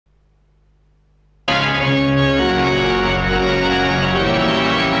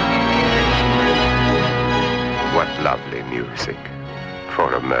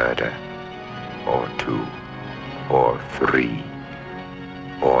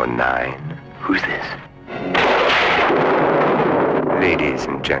or 9. Who's this? Ladies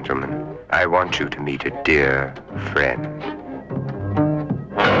and gentlemen, I want you to meet a dear friend.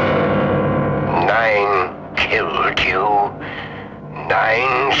 9 killed you.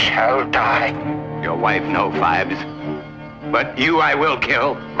 9 shall die. Your wife, no, Phibes. But you I will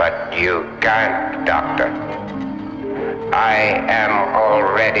kill. But you can't, Doctor. I am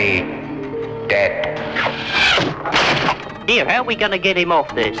already dead. Here, how are we going to get him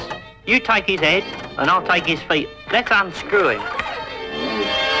off this? You take his head, and I'll take his feet. Let's unscrew him.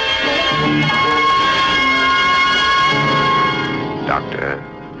 Dr.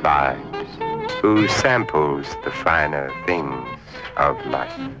 Phibes, who samples the finer things of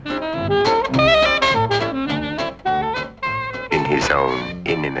life in his own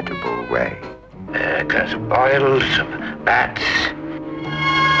inimitable way. Got some boils, some bats.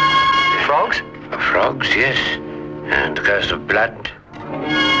 Frogs? Frogs, yes. And a glass of blood.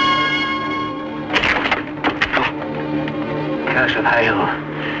 Glass of ale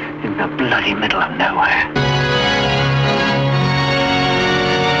in the bloody middle of nowhere.